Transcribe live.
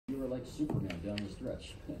like Superman down the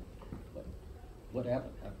stretch. But what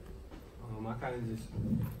happened? I kind of just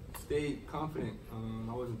stayed confident.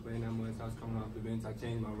 I wasn't playing that much. I was coming off the bench. I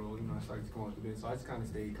changed my role. I started to come off the bench. So I just kind of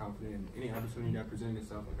stayed confident. Any opportunity that presented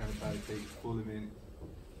itself, I kind of tried to take full advantage.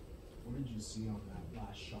 What did you see on that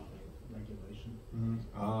last shot in regulation?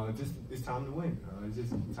 Just it's time to win. It's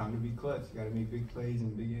just time to be clutch. You got to make big plays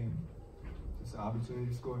in big games. Just an opportunity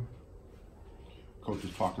to score. Coach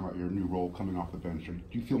is talking about your new role coming off the bench. Do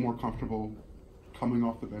you feel more comfortable coming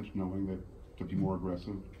off the bench, knowing that to be more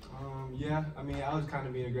aggressive? Yeah, I mean, I was kind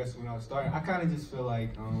of being aggressive when I was starting. I kind of just feel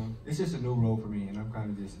like it's just a new role for me, and I'm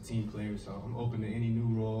kind of just a team player, so I'm open to any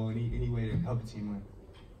new role, any way to help the team win.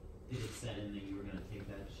 Did it set in that you were going to take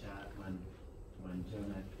that shot when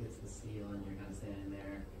Jonah hits the steal and you're kind of standing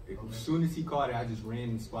there? As soon as he caught it, I just ran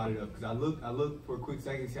and spotted up, because I looked for a quick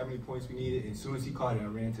second to see how many points we needed, and as soon as he caught it, I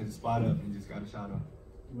ran to the spot up and just got a shot up.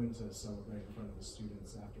 You went to celebrate in front of the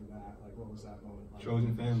students after that. Like, what was that moment like?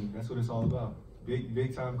 Trojan family, that's what it's all about.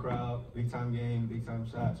 Big time crowd, big time game, big time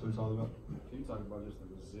shot. That's what it's all about. Can you talk about just the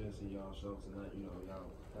resiliency y'all showed tonight? You know, y'all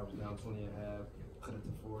that was down 20 and a half, cut it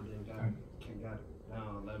to 4, then got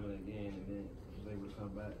down 11 again, and then was able to come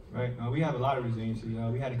back. Right. We have a lot of resiliency.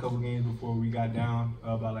 We had a couple games before we got down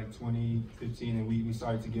by like 20, 15, and we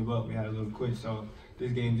started to give up. We had a little quit. So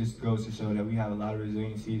this game just goes to show that we have a lot of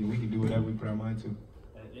resiliency and we can do whatever we put our mind to.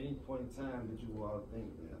 At any point in time, did you all think?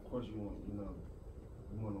 Of course, you want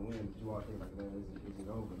to win, but you all think like, man, is it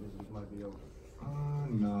over? This might be over.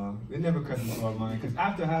 No, it never crossed into our mind. Because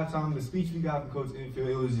after halftime, the speech we got from Coach Infield,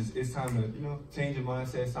 it was just, it's time to, change your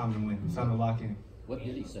mindset. It's time to win. It's time to lock in. What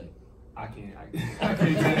did he say? I can't tell you. I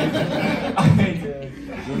can't tell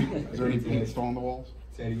you. Is there any paint still on the walls?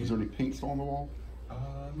 Say it again. Is there any paint still on the wall?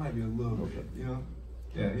 It might be a little bit,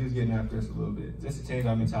 Yeah, he was getting after us a little bit. Just to change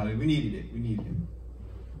our mentality. We needed it.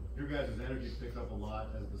 Your guys' energy picked up a lot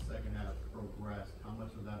as the second half progressed. How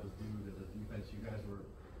much of that was due to the defense? You guys were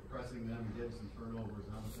pressing them and getting some turnovers.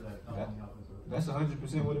 How much of that fell on the offensive? That's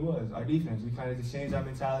 100% what it was. Our defense. We kind of just changed our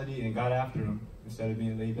mentality and got after them instead of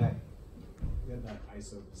being laid back. We had that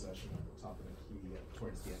ISO possession at the top of the key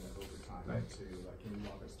towards the end of overtime. Right. Too. Can you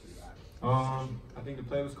walk us through that? I think the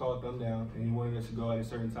play was called thumb down, and he wanted us to go at a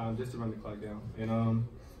certain time just to run the clock down. And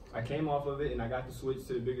I came off of it, and I got to switch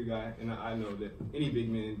to the bigger guy. And I know that any big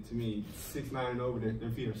man, to me, 6'9" and over, their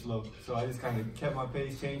feet are slow. So I just kind of kept my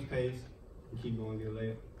pace, changed pace, and keep going, get a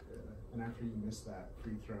layup. And after you missed that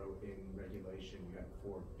free throw in regulation, you had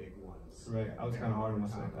 4 big ones. Right, I was kind of hard on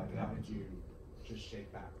myself after that. How did you just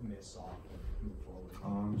shake that miss off and move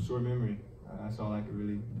forward? Short memory. That's all I could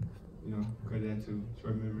really, credit that to.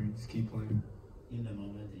 Short memory, just keep playing. In the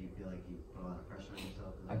moment, do you feel like you put a lot of pressure on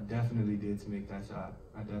yourself? I definitely did to make that shot.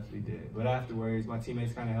 I definitely did. But afterwards, my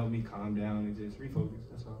teammates kind of helped me calm down and just refocus.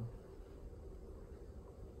 That's all.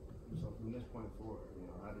 So from this point forward,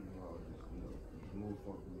 how do you all just move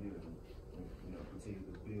forward from here and continue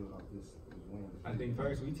to build off this win? I think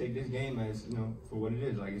first we take this game as for what it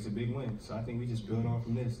is. Like, it's a big win. So I think we just build on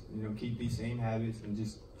from this. Keep these same habits and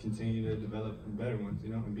just continue to develop better ones.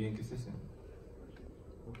 And being consistent.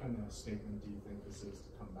 What kind of statement do you think this is to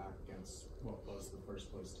come back against what was the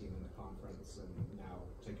first place team in the conference and now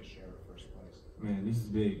take a share of first place? Man, this is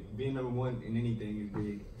big. Being number 1 in anything is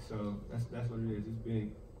big. So that's what it is. It's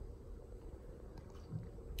big.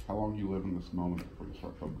 How long do you live in this moment before you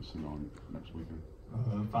start focusing on next weekend?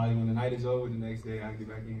 Probably when the night is over, the next day I'll get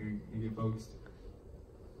back in here and get focused.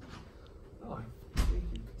 Oh, thank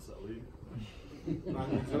you. Salute.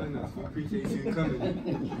 I'm enjoying this. We appreciate you coming.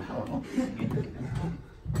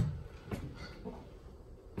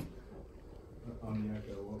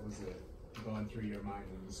 Onyeka, what was it going through your mind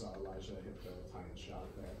when you saw Elijah hit the tying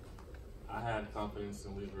shot there? I had confidence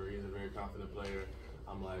in Weaver. He's a very confident player.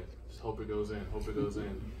 I'm like, just hope it goes in,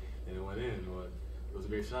 and it went in. It was a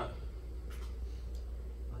great shot.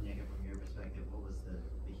 Onyeka, from your perspective, what was the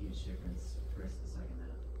huge difference first the second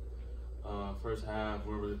half? First half,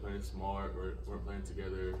 we weren't really playing smart. We weren't playing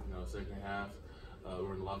together. Second half, we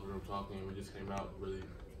were in the locker room talking. We just came out really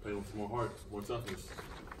playing with more heart, more toughness.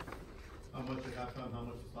 How much at halftime, how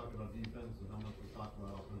much was talking about defense and how much was talking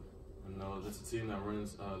about offense? Just a team that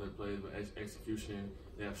runs their plays with execution.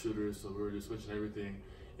 They have shooters, so we were just switching everything,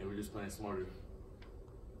 and we're just playing smarter.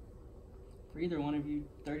 For either one of you,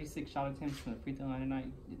 36 shot attempts from the free throw line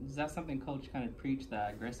tonight. Is that something Coach kind of preached,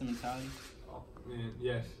 that aggressive mentality? Oh, man,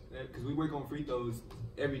 yes. Because we work on free throws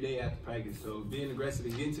every day after practice. So being aggressive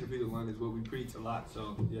and getting to the free throw line is what we preach a lot.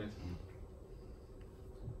 So, yes.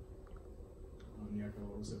 Onyeka,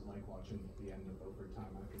 what was it like watching the end of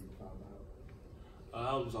overtime after you fouled out?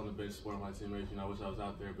 I was just on the bench supporting my teammates. You know, I wish I was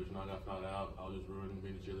out there, but you know, I got fouled out. I was just rooting,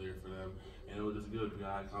 being a cheerleader for them, and it was just good because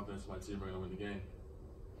I had confidence in my team we're gonna win the game.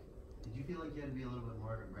 Did you feel like you had to be a little bit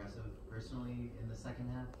more aggressive personally in the second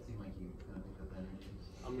half? It seemed like you kind of picked up energy.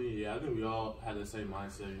 I mean, yeah, I think we all had the same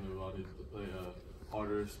mindset. You know, we all needed to play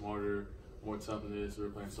harder, smarter, more toughness. We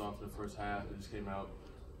were playing soft in the first half. It just came out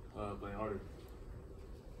playing harder.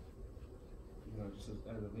 You know, just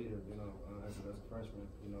as a leader, you know, as a freshman,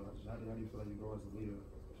 you know, how do you feel like you grow as a leader,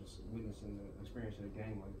 just witnessing the experience in a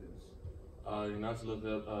game like this? You know, I just look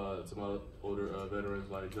up to my older veterans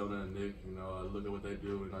like Jonah and Nick. You know, I look at what they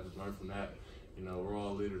do and I just learn from that. You know, we're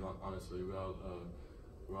all leaders. Honestly, we're all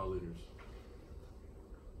leaders.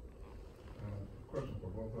 Question for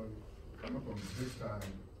both of you. Coming from big time,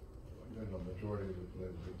 you know, majority of the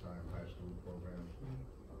players big time high school programs.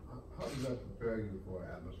 How does that prepare you for an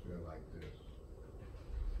atmosphere like this?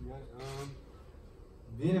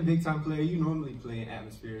 Being a big time player, you normally play in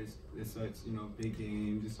atmospheres as such, you know, big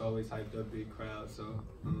games, just always hyped up, big crowd. So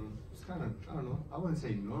it's kind of, I don't know, I wouldn't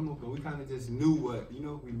say normal, but we kind of just knew what, you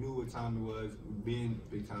know, we knew what time it was being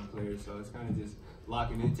big time players. So it's kind of just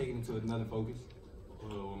locking in, taking it to another focus.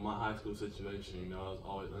 Well, with my high school situation, you know, I was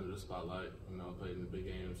always under the spotlight. You know, I played in the big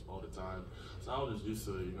games all the time. So I was just used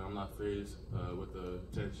to it. You know, I'm not fazed with the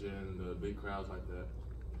tension, the big crowds like that.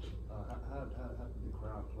 How did the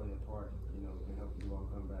crowd play a part, you know, in helping you all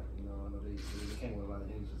come back? You know, I know they came with a lot of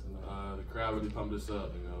energy tonight. The crowd really pumped us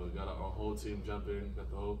up. You know, we got our whole team jumping, got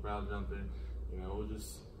the whole crowd jumping. You know, it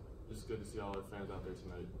was just good to see all our fans out there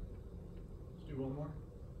tonight. Let's do one more.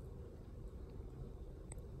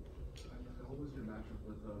 What was your matchup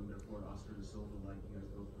with their forward Oscar De Silva like? You guys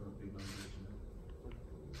both put up big numbers tonight.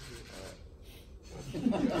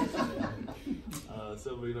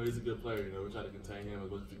 Silva, you know, he's a good player. You know, we try to contain him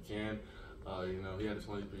as much as we can. You know, he had a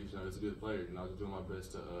 20 piece. You know, he's a good player. You know, I was doing my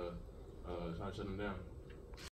best to try to shut him down.